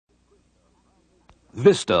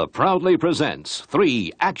Vista proudly presents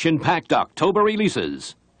 3 action-packed October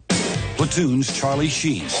releases. Platoon's Charlie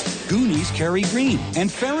Sheen, Goonies' Kerri Green, and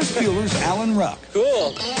Ferris Bueller's Alan Ruck.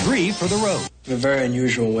 Cool. 3 for the road. A very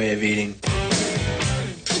unusual way of eating.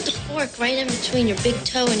 Put the fork right in between your big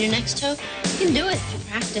toe and your next toe. You can do it if you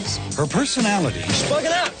practice. Her personality Plug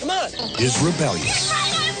it out, come on. is rebellious.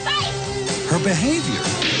 Her behavior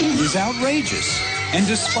is outrageous. And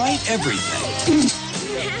despite everything,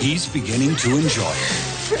 he's beginning to enjoy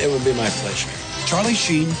it. It would be my pleasure. Charlie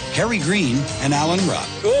Sheen, Kerri Green, and Alan Ruck.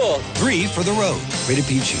 Cool. 3 for the road. Rated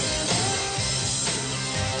PG.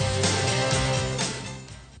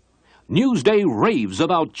 Newsday raves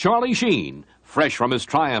about Charlie Sheen, fresh from his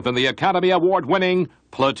triumph in the Academy Award-winning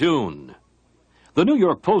Platoon. The New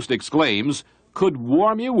York Post exclaims, "Could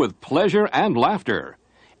warm you with pleasure and laughter.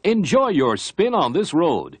 Enjoy your spin on this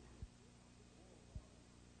road.